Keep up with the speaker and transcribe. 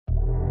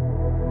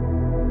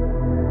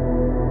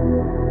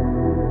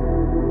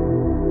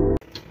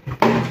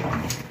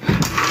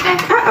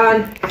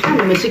one.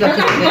 Nimeshika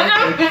kitu yake.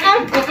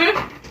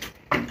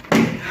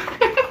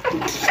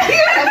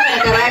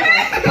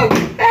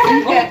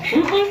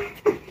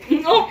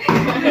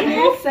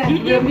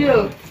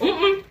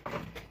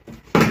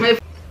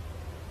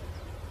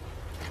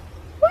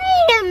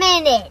 Wait a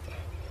minute.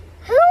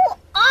 Who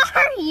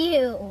are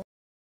you?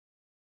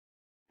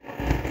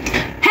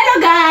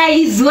 Hello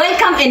guys,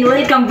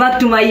 welcome back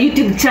to my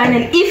YouTube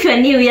channel. If you're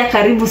new here,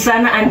 karibu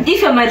sana, and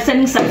if you're my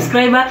returning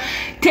subscriber,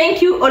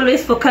 thank you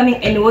always for coming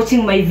and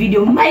watching my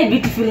video. My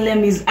beautiful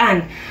name is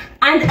Anne,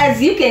 and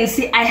as you can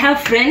see, I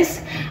have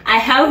friends, I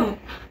have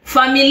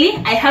family,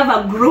 I have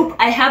a group,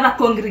 I have a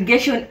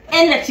congregation,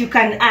 and that you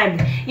can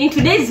add. In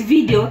today's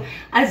video,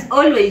 as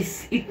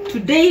always,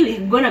 today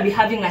we're gonna be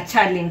having a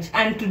challenge,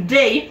 and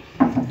today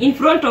in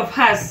front of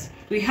us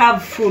we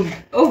have food,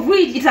 of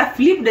which it's a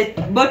flip the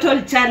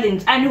bottle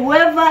challenge, and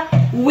whoever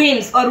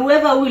wins or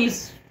whoever will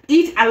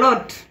eat a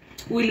lot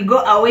will go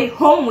away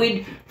home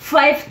with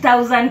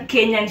 5,000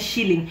 Kenyan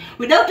shilling.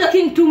 Without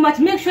talking too much,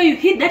 make sure you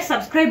hit that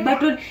subscribe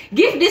button,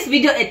 give this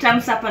video a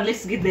thumbs up, and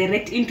let's get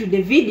direct into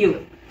the video.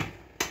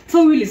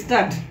 So we'll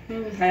start.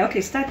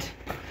 Okay, start.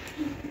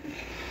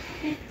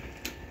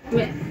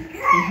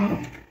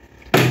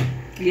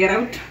 Get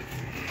out.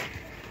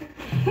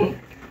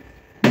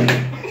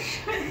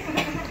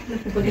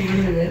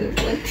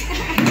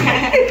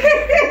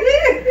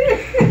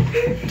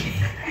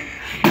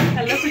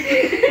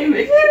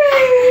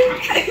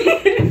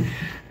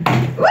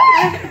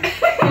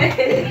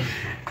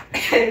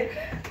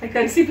 I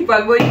can see people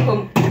are going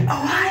home.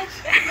 Oh, what?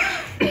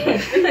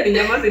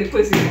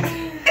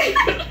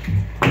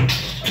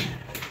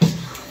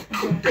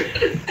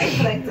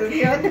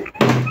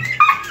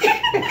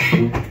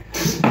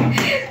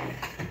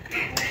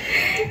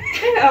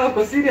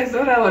 Ako serious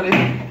ora wale.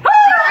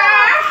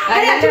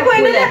 Enda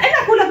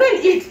kula ben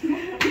eat.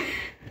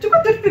 Chukua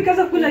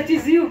tupikaza kula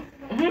cheese hiyo.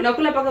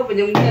 Unakula paka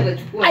kwenye mwingine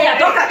anachukua. Aya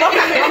toka.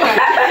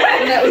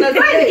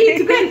 Unazaa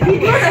eat ben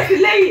eat ona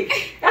filei.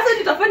 Sasa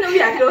tutafanya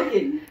huyu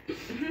atoke.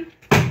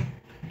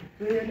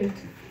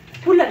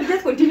 Kula,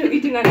 just continue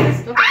eating and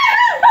rest.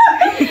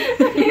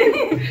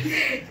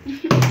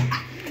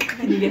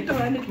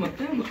 Ningetoa nini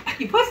mapema.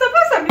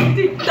 Pasa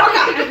binti.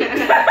 Toka.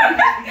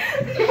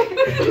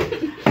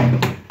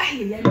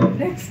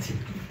 Next.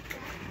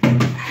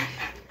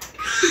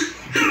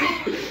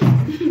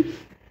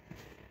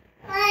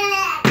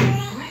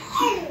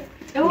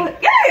 Oh,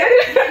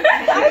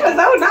 I was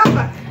out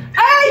number.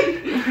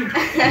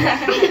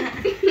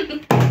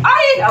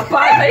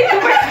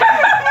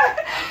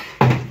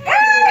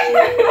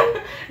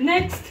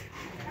 Next.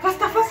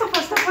 Faster.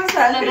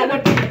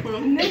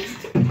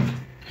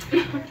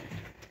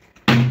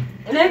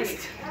 Next.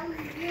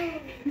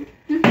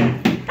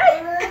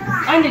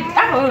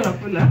 Wewe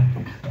unakula.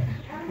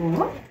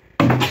 Oh.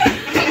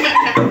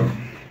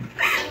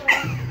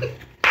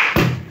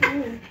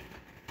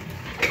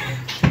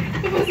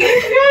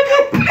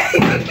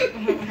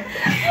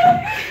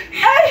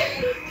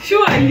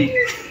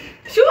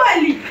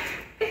 Surely.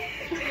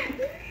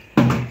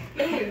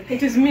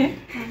 It is me.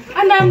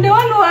 And I'm the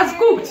one who has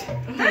cooked.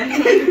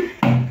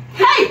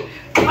 Hey!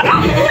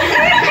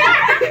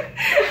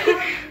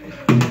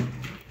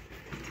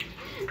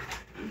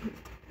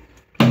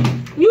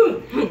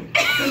 You!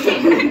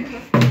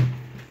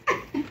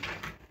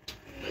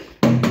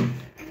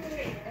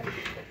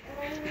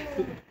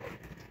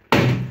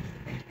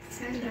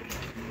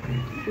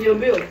 Your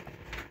bill.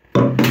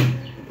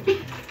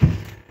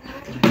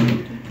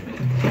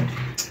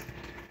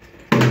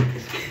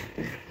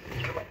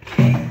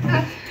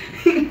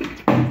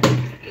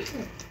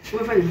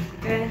 What are you?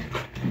 Hey!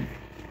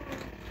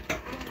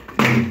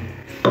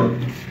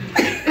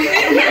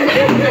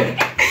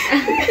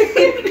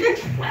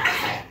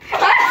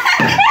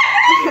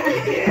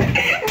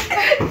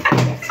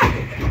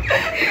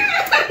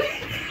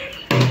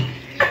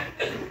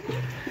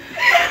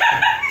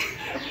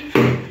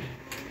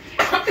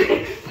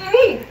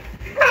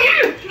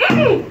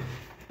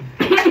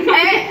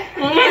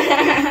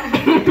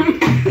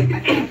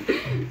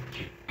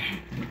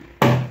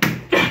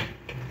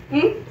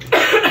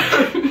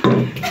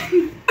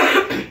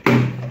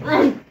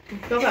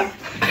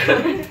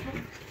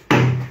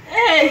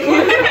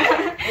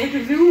 What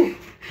is you?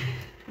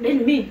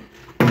 Then me.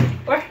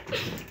 What?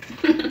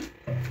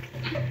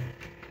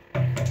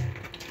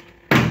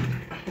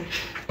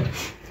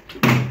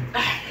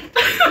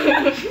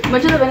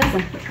 Macam Vanessa.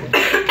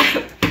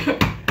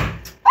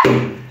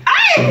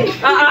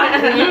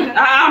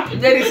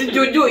 Dari si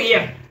Jojo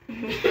iya.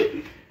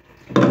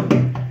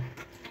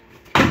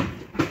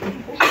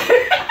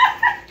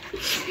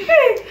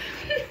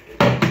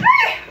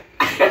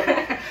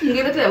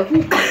 Enggak ada aku.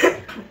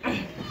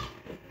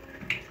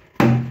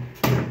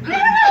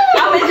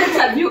 How many times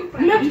have you?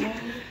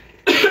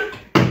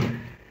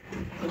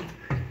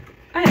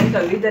 I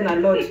have eaten a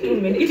lot.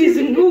 It is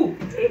new.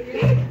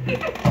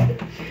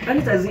 And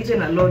it has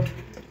eaten a lot.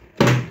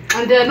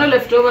 And there are no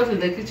leftovers in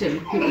the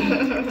kitchen.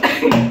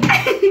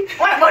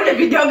 What about the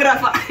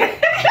videographer?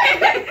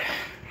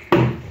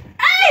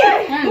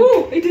 Hey!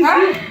 Ooh, it is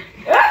you.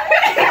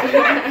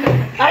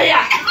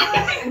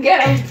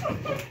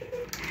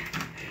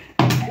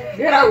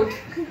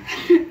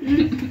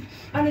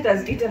 Annette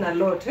has eaten a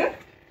lot, eh?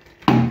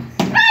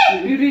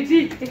 You read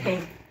it.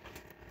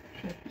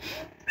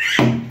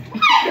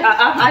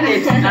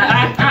 Annette.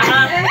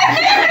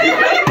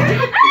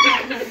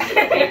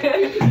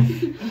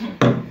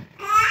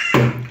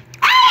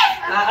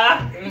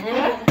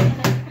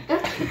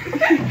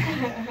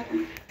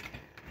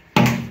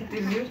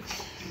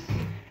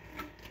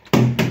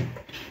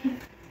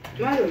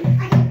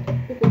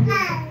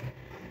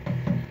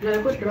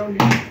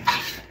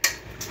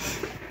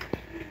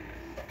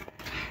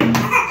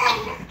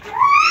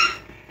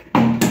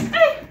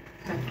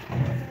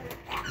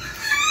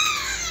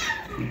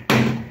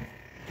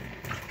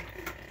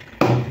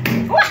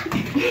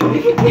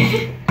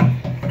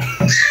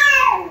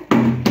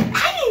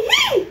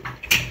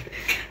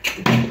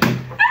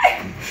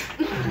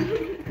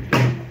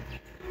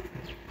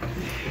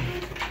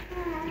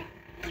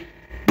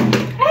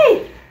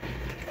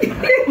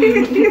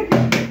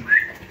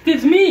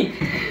 It's me.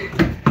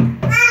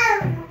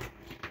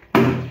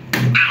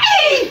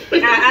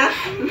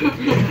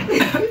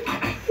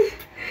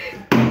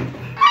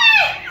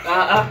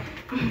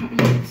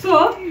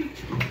 So,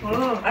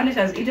 Annette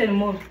has eaten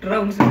more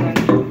rounds than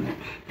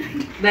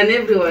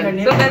everyone.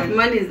 Than So that everyone.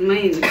 man is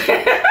mine.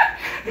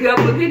 You are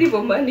ready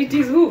for man. It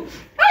is who?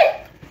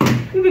 Hey!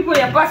 You people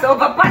are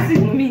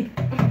overpassing me.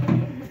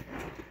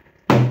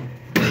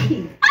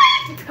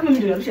 Kama mimi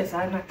ndio narusha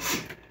sana.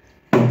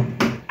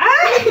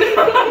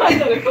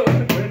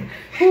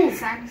 Who?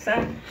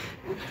 Son.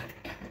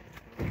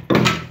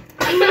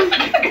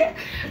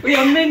 We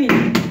are many.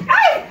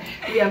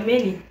 We are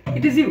many.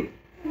 It is you.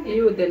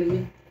 You than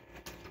me.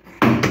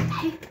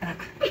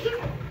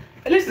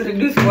 Let's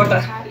reduce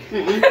water.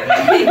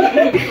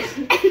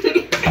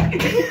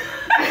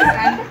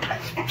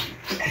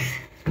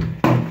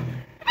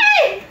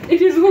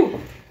 It is who?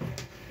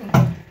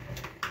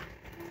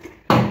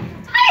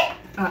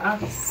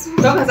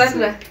 Toka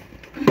sasa.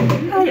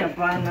 Haya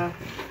bana.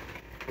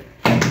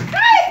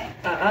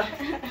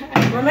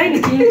 Wallahi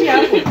nikiingia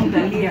hapo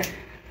kuangalia.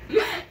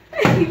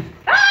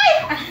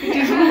 It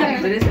is who?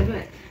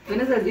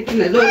 Vanessa has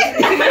eaten a lot.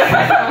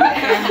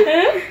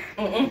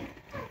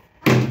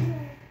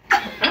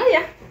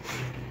 Haya.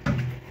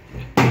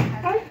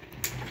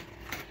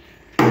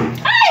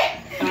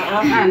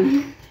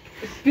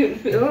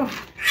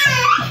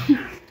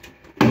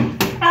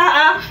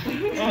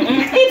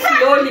 It's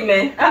slowly,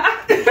 man.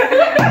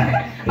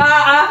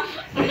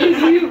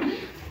 It's you.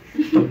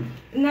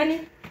 Nani?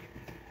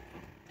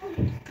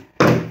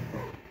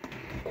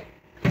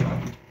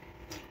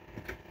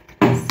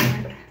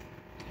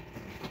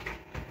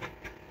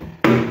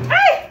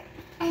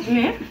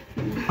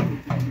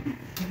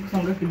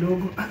 Songa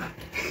kidogo.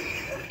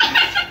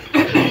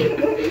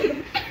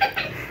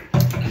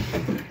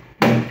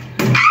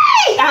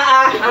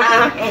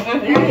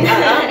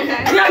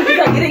 I'm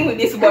disagreeing with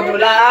this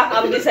bottle.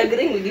 I'm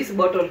disagreeing with this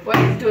bottle. What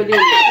is told you?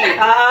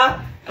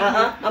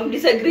 I'm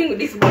disagreeing with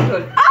this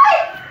bottle.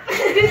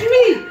 It is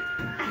me.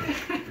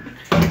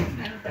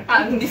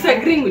 I'm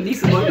disagreeing with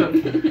this bottle.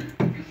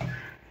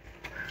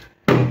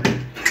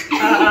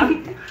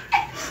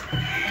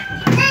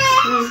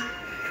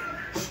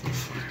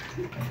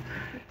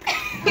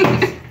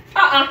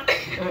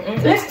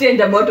 Let's change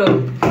the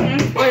bottle.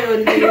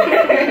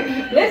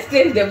 Let's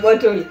change the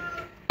bottle.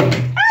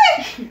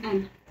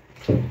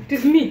 It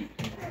is me.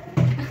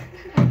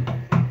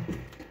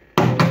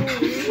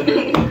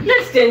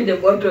 Let's change the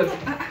bottle.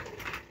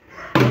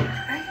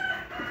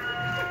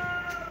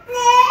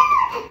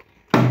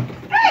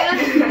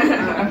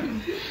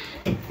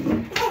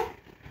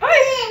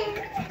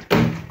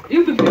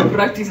 You people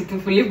practice to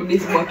flip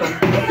this bottle.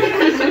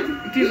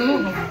 It is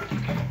over.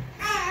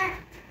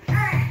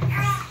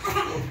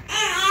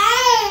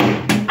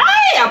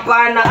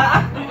 Hapana.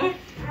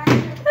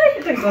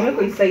 Nitakuona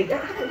kwa side.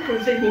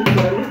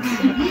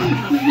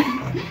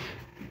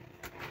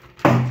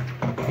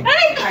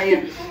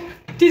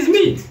 It is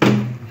me.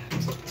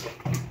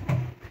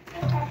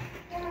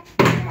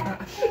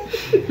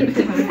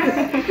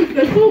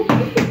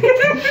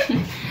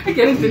 I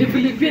can't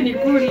believe any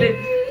cool. It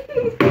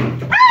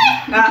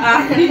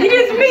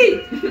is me.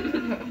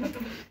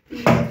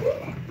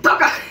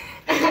 Toka.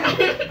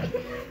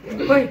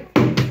 Wait.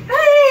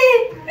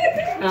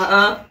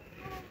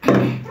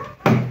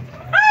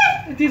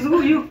 It is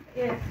who you?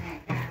 Yes.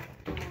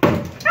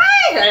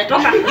 Hey,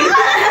 toka.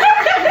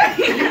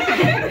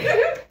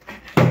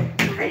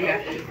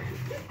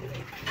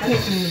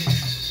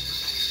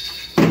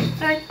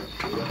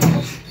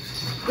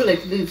 Go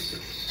like this.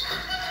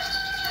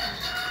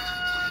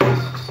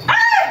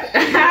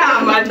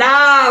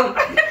 Madam.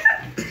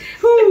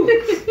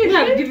 You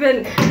have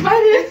given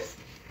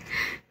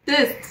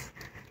Test.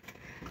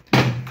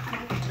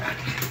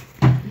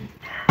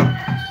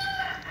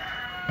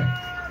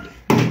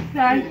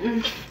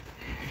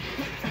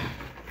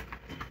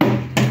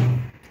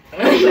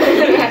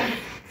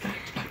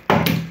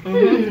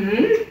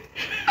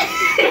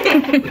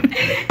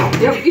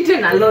 You have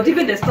eaten a lot,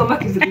 even the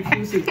stomach is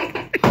refusing.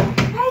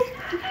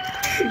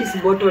 This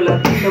bottle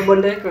of the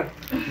bondeka.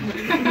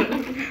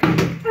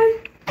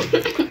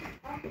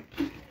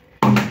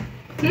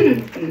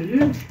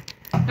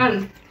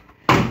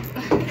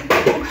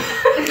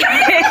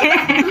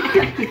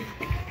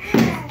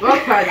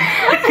 Work hard.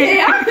 Okay,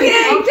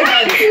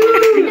 thank you.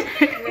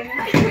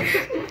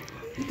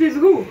 It is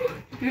who?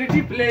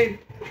 Purity play.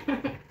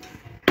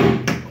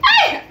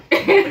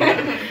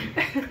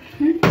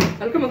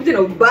 Alikuwa amekuja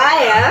na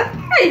ubaya.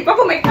 Hey,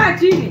 papa umekaa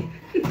chini.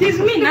 It is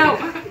me now.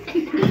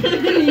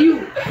 You.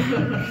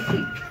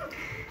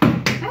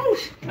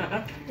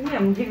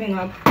 I'm giving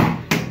up.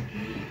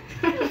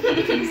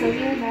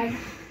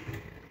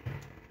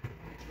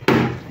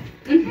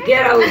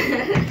 Get out.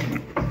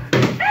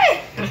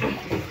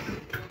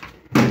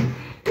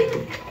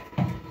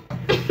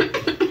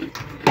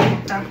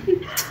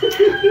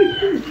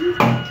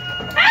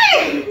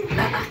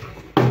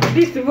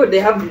 These people, they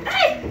have.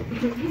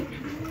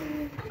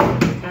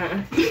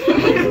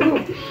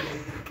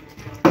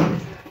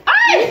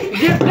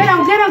 Get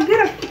out, get out, get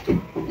out.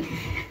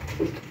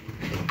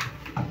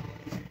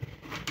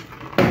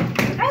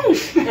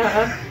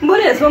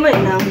 Mbona yasoma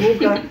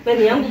inaanguka?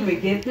 Peni yangu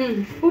pekee.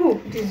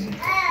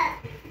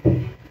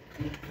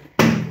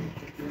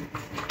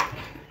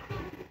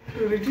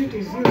 Purity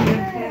is you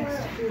next.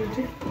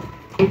 Purity.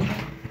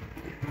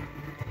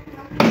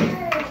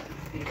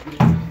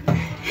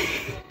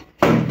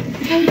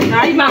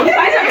 Ai mama,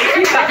 acha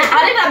ameshika.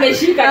 Alina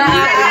ameshika.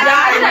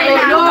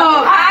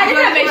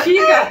 Alina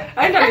ameshika.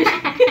 Alina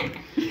ameshika.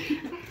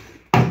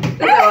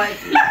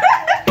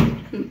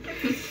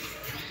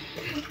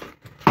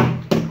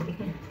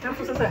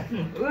 Sasa,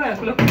 wewe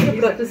unakula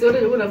kumaliza. Sisi wote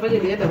unafanya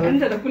ni hata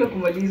Anta atakula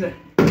kumaliza.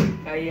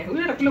 Haya,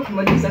 wewe unakula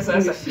kumaliza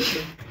sasa.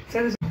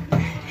 Sasa.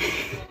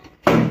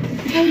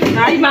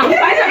 Ai mama,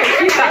 acha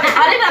ameshika.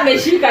 Alina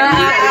ameshika.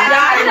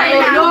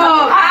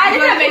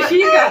 Alina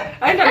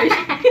ameshika. Alina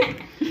ameshika.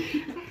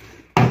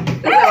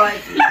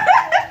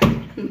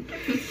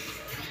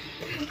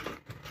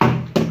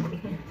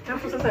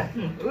 Sasa,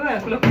 wewe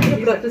unakula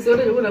kumaliza. Sisi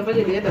wote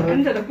unafanya ni hata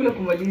Anta atakula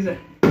kumaliza.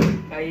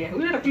 Haya,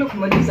 wewe unakula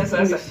kumaliza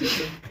sasa.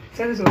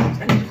 Sasa so,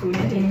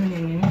 tunaita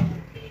nini?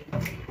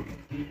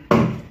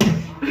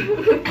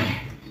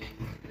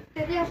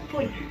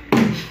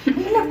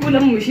 Kula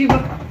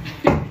mshiba.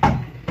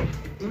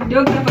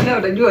 Ndio kama leo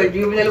unajua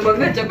juu mimi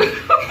nilikwambia chakula.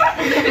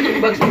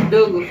 baki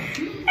kidogo.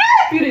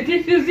 Purity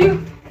is you.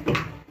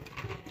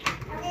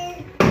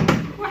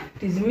 What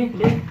is me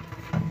there?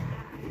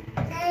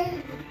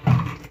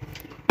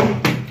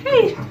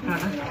 Hey.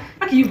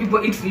 How can you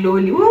people eat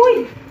slowly?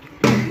 Woo.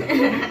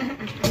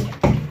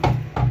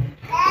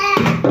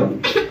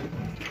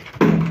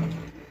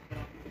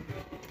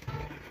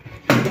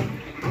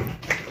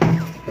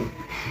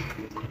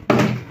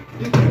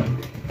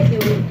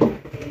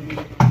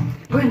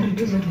 Go and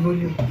reduce that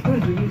volume. Go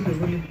and reduce the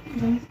volume.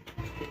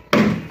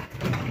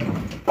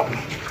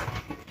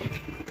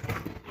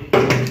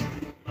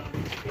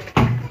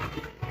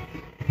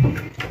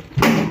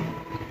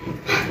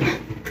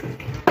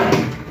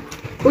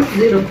 Put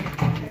 0.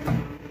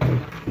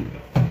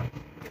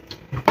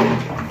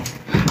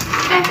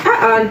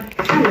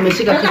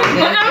 Nimeshika kitu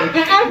gani?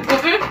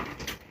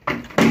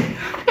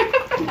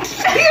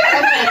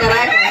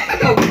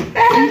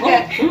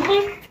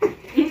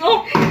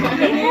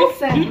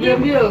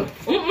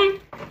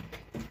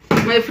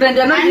 My friend,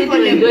 you're not going to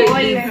enjoy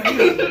this.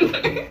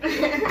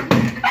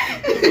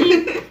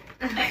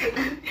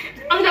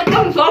 I'm the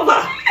gun sofa.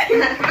 No,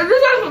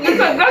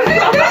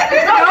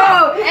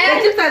 the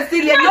chips are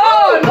still here. No.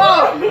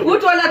 Who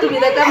told her to be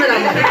the camera?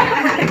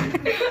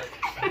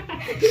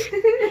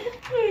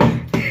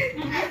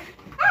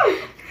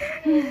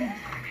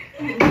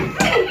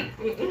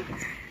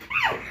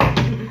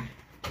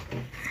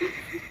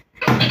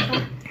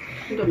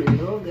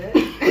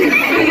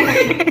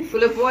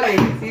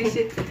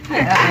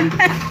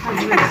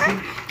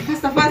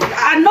 Fast.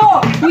 No!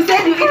 We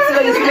said you eat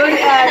slowly.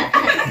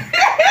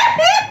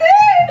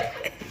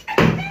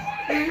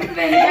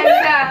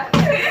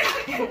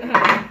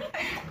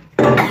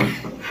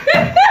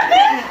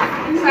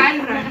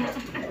 Sandra.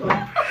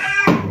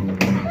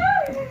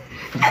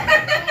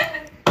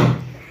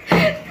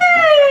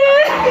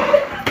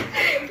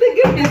 The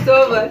game is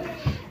over.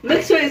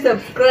 Make sure you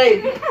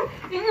subscribe.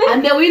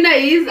 And the winner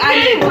is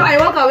Alex. So I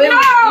walk away.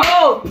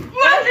 No!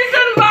 What is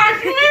it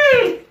about me?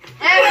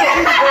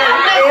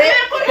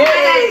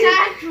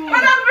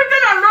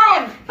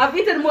 I've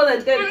eaten more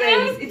than 10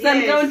 times. It's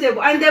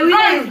uncountable. And the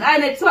winner is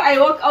Annette. So I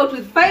walk out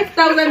with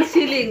 5,000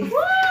 shillings.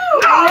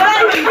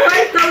 I won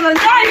 5,000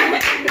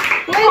 shillings.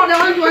 Where's the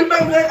 1,000?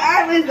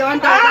 Where's the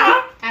 1,000?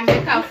 I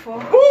make up 4.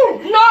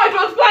 No, it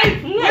was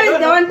 5. Where's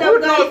the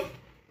 1,000?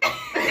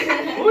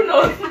 Who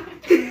knows?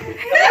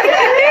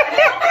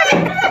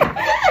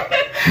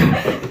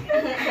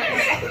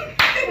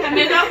 I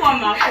made up for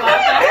my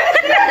father.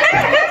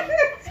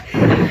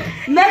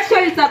 Make sure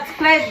you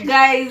subscribe,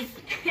 guys.